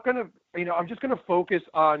not going to, I'm just going to focus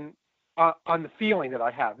on the feeling that I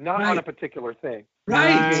have, not on a particular thing.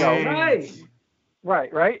 Right.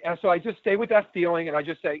 Right. And so I just stay with that feeling, and I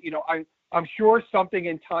just say, I'm sure something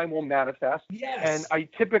in time will manifest. Yes. And I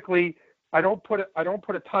typically, I don't put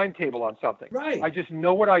a timetable on something. Right. I just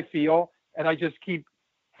know what I feel, and I just keep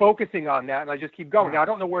focusing on that, and I just keep going. Now, I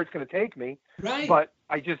don't know where it's going to take me. Right. But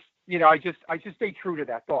I just stay true to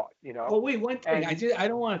that thought. Well, wait, one thing. I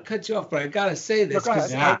don't want to cut you off, but I got to say this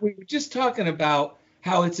because we were just talking about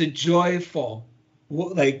how it's a joyful,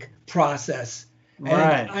 process.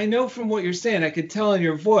 Right. And I know from what you're saying, I could tell in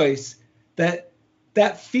your voice that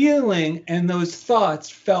feeling and those thoughts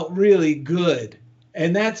felt really good.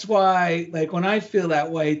 And that's why, when I feel that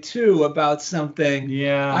way too about something,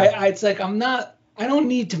 it's like I don't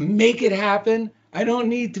need to make it happen. I don't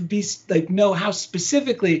need to be know how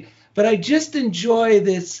specifically, but I just enjoy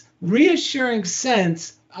this reassuring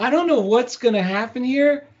sense. I don't know what's going to happen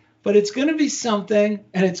here, but it's going to be something,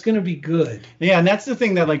 and it's going to be good. Yeah, and that's the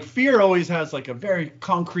thing that fear always has a very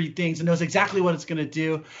concrete things and knows exactly what it's going to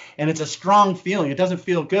do, and it's a strong feeling. It doesn't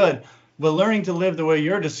feel good, but learning to live the way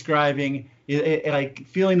you're describing,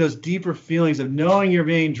 feeling those deeper feelings of knowing you're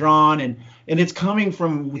being drawn, and it's coming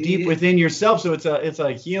from deep within yourself. So it's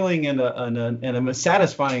a healing and a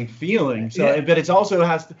satisfying feeling. So, but it also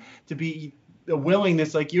has to be a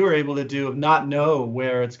willingness, like you were able to do, of not know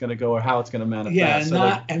where it's going to go or how it's going to manifest.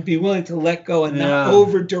 And be willing to let go and not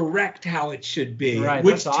over direct how it should be. Right.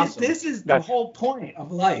 Which that's awesome. This is the whole point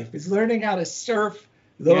of life, is learning how to surf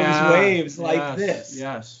those waves like this.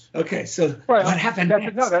 Yes. Okay, so what happened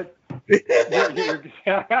next?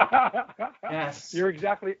 Yes. You're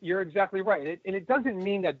exactly right. And it doesn't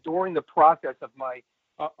mean that during the process of my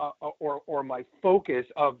or my focus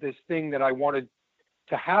of this thing that I wanted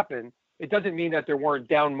to happen, it doesn't mean that there weren't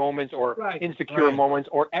down moments or insecure moments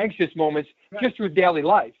or anxious moments just through daily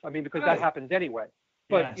life. I mean, because that happens anyway.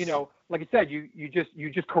 But like I said, you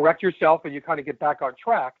just correct yourself and you kind of get back on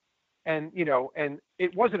track. And and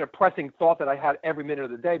it wasn't a pressing thought that I had every minute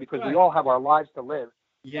of the day, because we all have our lives to live.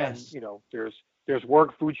 Yes. And, there's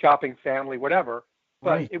work, food, shopping, family, whatever.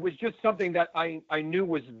 But it was just something that I knew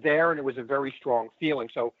was there, and it was a very strong feeling.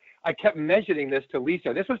 So I kept mentioning this to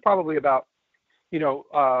Lisa. This was probably about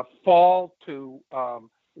fall to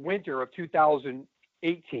winter of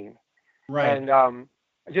 2018. Right. And I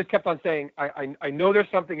just kept on saying, I know there's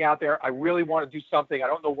something out there. I really want to do something. I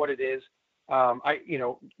don't know what it is.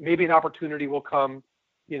 Maybe an opportunity will come,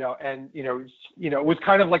 and, it was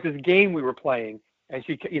kind of like this game we were playing. And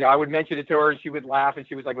she, I would mention it to her, and she would laugh, and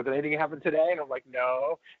she was like, "Well, did anything happen today?" And I'm like,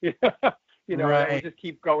 "No," and I would just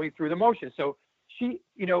keep going through the motions. So she,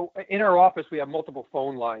 in our office, we have multiple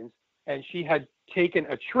phone lines, and she had taken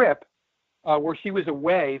a trip where she was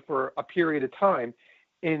away for a period of time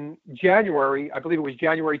in January. I believe it was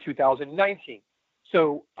January 2019.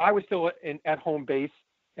 So I was still at home base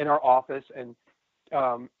in our office, and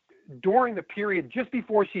during the period just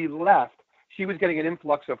before she left, she was getting an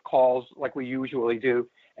influx of calls like we usually do.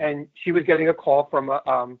 and she was getting a call from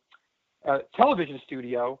a television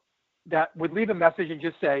studio that would leave a message and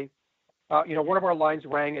just say, one of our lines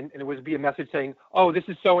rang, and it would be a message saying, "Oh, this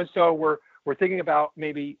is so and so. We're thinking about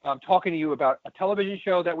maybe talking to you about a television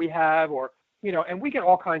show that we have, or and we get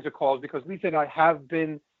all kinds of calls because Lisa and I have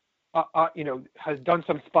been, has done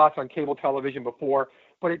some spots on cable television before,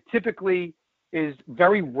 but it typically is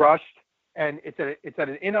very rushed, and it's at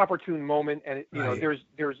an inopportune moment, and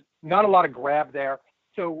there's not a lot of grab there.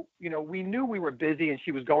 So we knew we were busy, and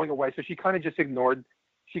she was going away, so she kind of just ignored.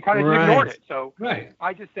 Ignored it. So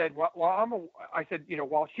I just said, I said,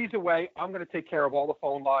 while she's away, I'm going to take care of all the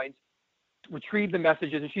phone lines, retrieve the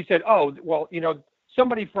messages. And she said, oh, well,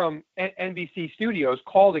 somebody from NBC Studios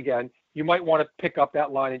called again. You might want to pick up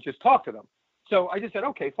that line and just talk to them. So I just said,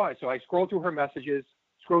 okay, fine. So I scroll through her messages,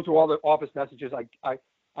 scroll through all the office messages.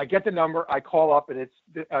 I get the number. I call up, and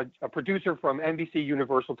it's a producer from NBC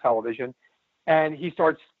Universal Television. And he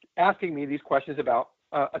starts asking me these questions about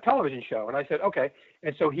a television show. And I said, okay.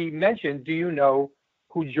 And so he mentioned, do you know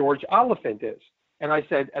who George Oliphant is? And I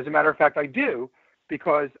said, as a matter of fact, I do,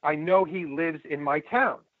 because I know he lives in my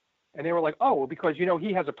town. And they were like, oh, well, because,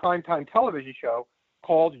 he has a primetime television show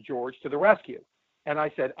called George to the Rescue. And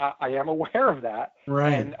I said, I am aware of that.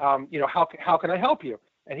 Right. And, how can I help you?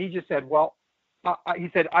 And he just said, well, he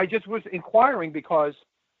said, I just was inquiring because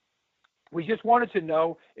we just wanted to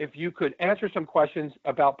know if you could answer some questions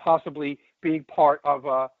about possibly being part of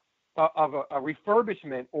a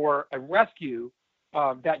refurbishment or a rescue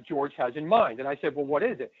that George has in mind. And I said, well, what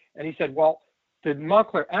is it? And he said, well, the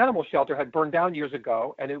Montclair Animal Shelter had burned down years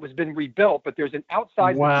ago, and it was been rebuilt, but there's an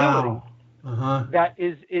outside facility that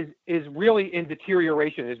is really in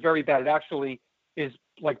deterioration. It's very bad. It actually is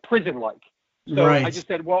like prison-like. So I just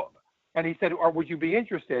said, well, and he said, or would you be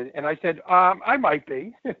interested? And I said, I might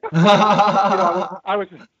be. I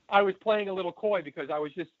was playing a little coy because I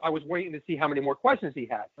was waiting to see how many more questions he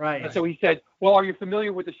had. Right. And so he said, well, are you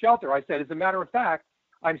familiar with the shelter? I said, as a matter of fact,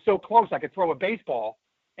 I'm so close I could throw a baseball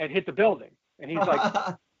and hit the building. And he's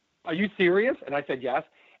like, are you serious? And I said, yes.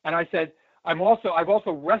 And I said, I've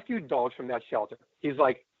also rescued dogs from that shelter. He's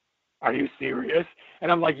like, are you serious?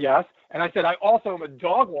 And I'm like, yes. And I said, I also am a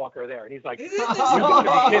dog walker there. And he's like, you gotta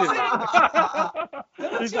be kidding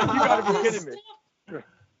me. He's like, you gotta be kidding me.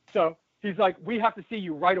 So he's like, we have to see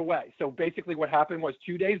you right away. So basically what happened was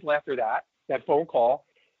 2 days after that phone call,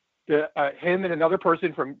 him and another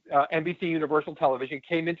person from NBC Universal Television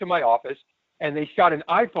came into my office, and they shot an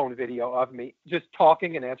iPhone video of me just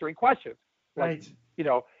talking and answering questions. Like,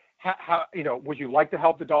 how, would you like to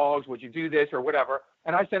help the dogs? Would you do this or whatever?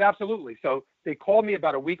 And I said, absolutely. So they called me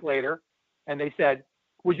about a week later, and they said,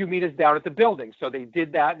 would you meet us down at the building? So they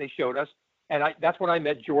did that, and they showed us. And that's when I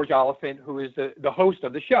met George Oliphant, who is the host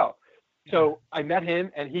of the show. So I met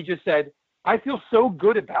him, and he just said, I feel so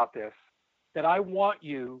good about this that I want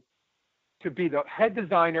you to be the head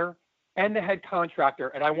designer and the head contractor,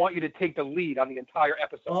 and I want you to take the lead on the entire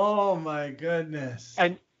episode. Oh, my goodness.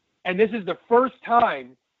 And this is the first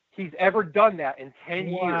time he's ever done that in 10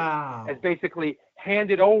 years. Has basically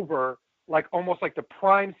handed over almost like the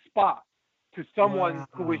prime spot to someone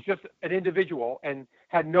who was just an individual and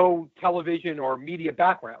had no television or media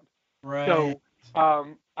background. Right. So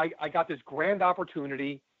I got this grand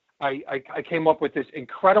opportunity. I came up with this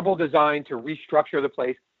incredible design to restructure the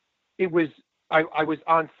place. It was I was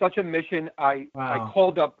on such a mission. I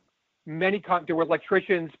called up there were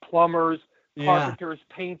electricians, plumbers, carpenters,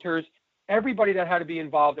 painters, everybody that had to be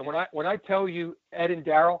involved. And when I tell you, Ed and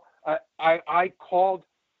Daryl, I called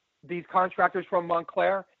these contractors from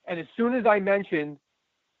Montclair, and as soon as I mentioned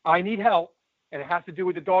I need help and it has to do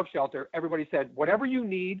with the dog shelter, everybody said, whatever you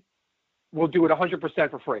need, we'll do it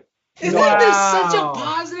 100% for free. Isn't this such a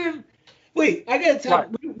positive? Wait, I gotta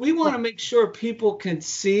tell you, we want to make sure people can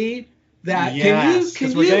see that. Yes,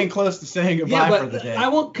 because we're getting close to saying goodbye for the day.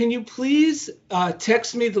 Can you please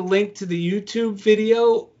text me the link to the YouTube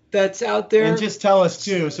video that's out there? And just tell us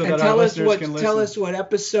too, so that our listeners can listen. Tell us what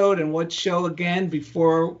episode and what show again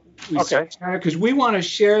before we start, because we want to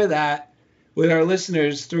share that with our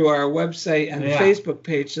listeners through our website and the Facebook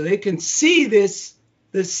page, so they can see this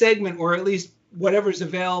segment, or at least whatever's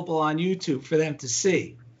available on YouTube for them to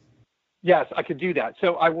see. Yes, I could do that.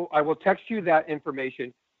 So I will text you that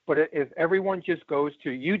information. But if everyone just goes to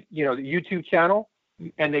the YouTube channel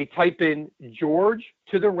and they type in George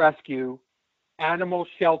to the Rescue Animal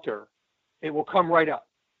Shelter, it will come right up.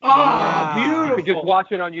 Oh, beautiful! You can just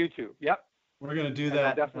watch it on YouTube. Yep. We're gonna do that.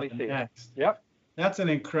 I'll definitely see next. It. Yep. That's an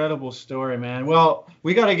incredible story, man. Well,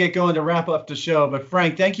 we got to get going to wrap up the show. But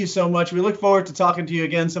Frank, thank you so much. We look forward to talking to you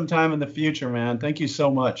again sometime in the future, man. Thank you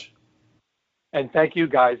so much. And thank you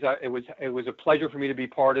guys. It was a pleasure for me to be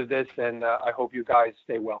part of this, and I hope you guys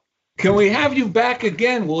stay well. Can we have you back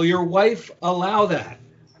again? Will your wife allow that?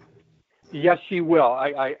 Yes, she will.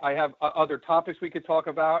 I have other topics we could talk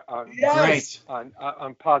about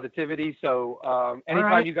on positivity. So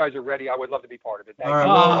anytime you guys are ready, I would love to be part of it. Thank you.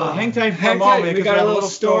 Well, hang tight for a moment. We got a little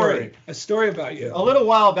story. A story about you. A little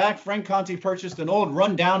while back, Frank Conti purchased an old,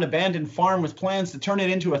 run-down, abandoned farm with plans to turn it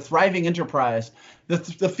into a thriving enterprise.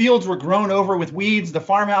 The fields were grown over with weeds, the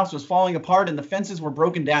farmhouse was falling apart, and the fences were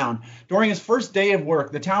broken down. During his first day of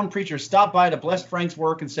work, the town preacher stopped by to bless Frank's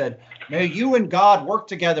work and said, "May you and God work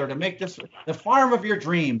together to make this the farm of your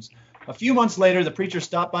dreams." A few months later, the preacher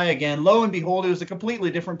stopped by again. Lo and behold, it was a completely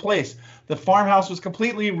different place. The farmhouse was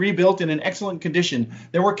completely rebuilt in an excellent condition.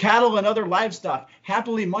 There were cattle and other livestock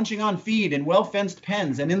happily munching on feed in well-fenced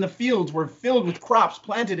pens, and in the fields were filled with crops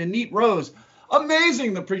planted in neat rows.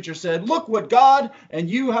 "Amazing," the preacher said. "Look what God and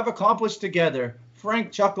you have accomplished together."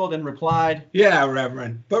 Frank chuckled and replied, "Yeah,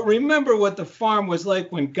 Reverend, but remember what the farm was like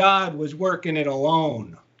when God was working it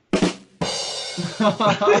alone."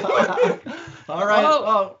 All right.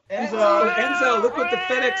 Enzo, look what the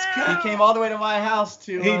FedEx got. He came all the way to my house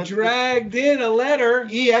to... He dragged in a letter.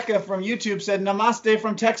 Eka from YouTube said, "Namaste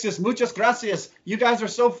from Texas. Muchas gracias. You guys are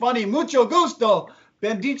so funny. Mucho gusto.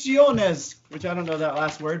 Bendiciones," which I don't know that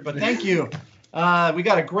last word, but thank you. We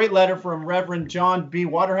got a great letter from Reverend John B.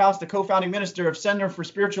 Waterhouse, the co-founding minister of Center for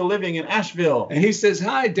Spiritual Living in Asheville. And he says,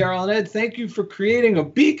 "Hi, Daryl and Ed. Thank you for creating a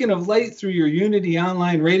beacon of light through your Unity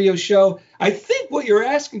online radio show. I think what you're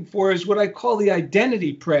asking for is what I call the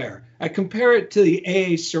identity prayer. I compare it to the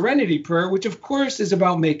AA Serenity Prayer, which of course is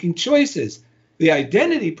about making choices. The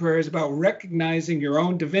identity prayer is about recognizing your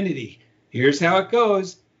own divinity. Here's how it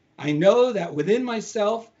goes. I know that within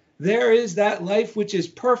myself, there is that life which is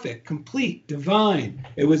perfect, complete, divine.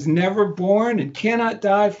 It was never born and cannot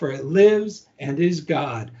die, for it lives and is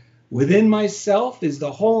God. Within myself is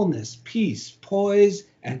the wholeness, peace, poise,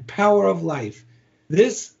 and power of life.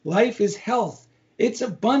 This life is health, it's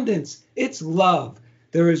abundance, it's love.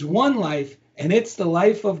 There is one life, and it's the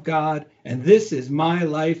life of God, and this is my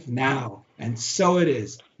life now." And so it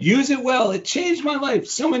is. Use it well. It changed my life.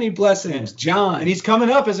 So many blessings, John. And he's coming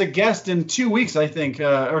up as a guest in 2 weeks, I think,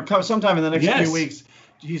 or sometime in the next few weeks.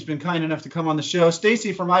 He's been kind enough to come on the show.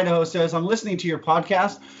 Stacy from Idaho says, "I'm listening to your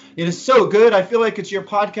podcast. It is so good. I feel like it's your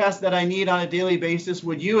podcast that I need on a daily basis.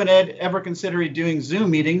 Would you and Ed ever consider doing Zoom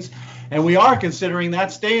meetings?" And we are considering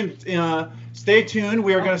that. Stay tuned.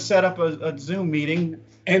 We are going to set up a Zoom meeting.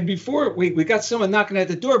 And before we got someone knocking at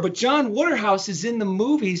the door, but John Waterhouse is in the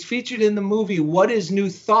movies, featured in the movie What Is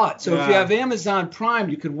New Thought. So if you have Amazon Prime,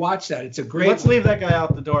 you could watch that. It's a great. Let's leave that guy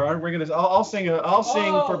out the door. I'll sing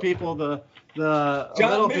for people a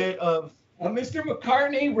little bit of. Mr.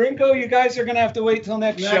 McCartney, Ringo, you guys are gonna have to wait till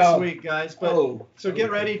next week, guys. So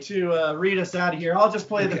get ready to read us out of here. I'll just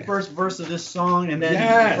play the first verse of this song, and then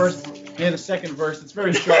the second verse. It's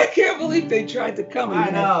very short. I can't believe they tried to come.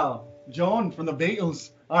 I know. John from the Beatles.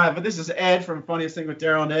 All right, but this is Ed from Funniest Thing with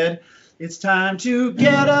Daryl and Ed. It's time to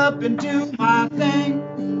get up and do my thing.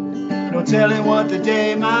 No telling what the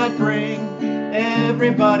day might bring.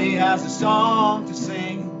 Everybody has a song to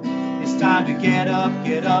sing. It's time to get up,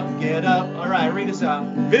 get up, get up. All right, read us out.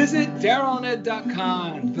 Visit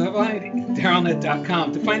DarylAndEd.com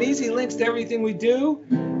to find easy links to everything we do.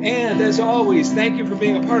 And as always, thank you for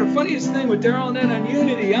being a part of Funniest Thing with Daryl and Ed on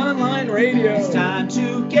Unity Online Radio. It's time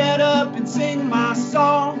to get up and sing my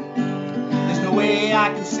song. There's no way I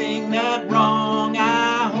can sing that wrong.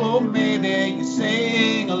 I hope maybe you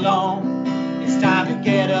sing along. It's time to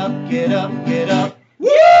get up, get up, get up. Woo!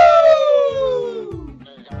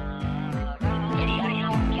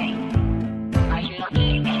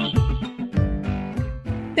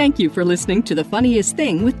 Thank you for listening to The Funniest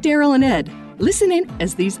Thing with Daryl and Ed. Listen in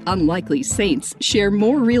as these unlikely saints share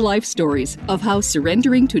more real-life stories of how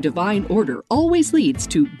surrendering to divine order always leads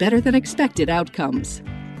to better-than-expected outcomes.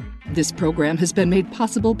 This program has been made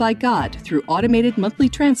possible by God through automated monthly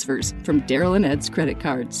transfers from Daryl and Ed's credit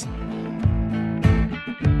cards.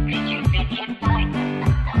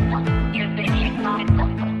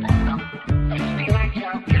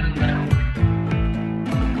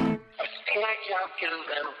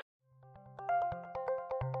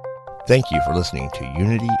 Thank you for listening to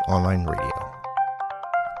Unity Online Radio,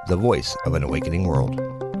 the voice of an awakening world.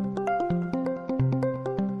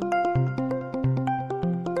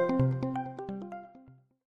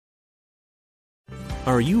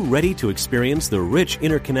 Are you ready to experience the rich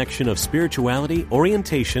interconnection of spirituality,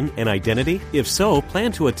 orientation, and identity? If so,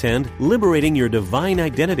 plan to attend Liberating Your Divine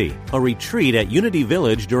Identity, a retreat at Unity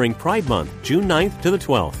Village during Pride Month, June 9th to the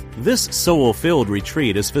 12th. This soul-filled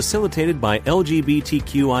retreat is facilitated by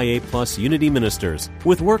LGBTQIA+ Unity ministers,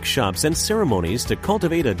 with workshops and ceremonies to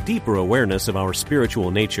cultivate a deeper awareness of our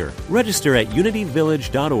spiritual nature. Register at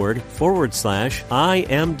unityvillage.org/I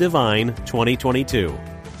Am Divine 2022.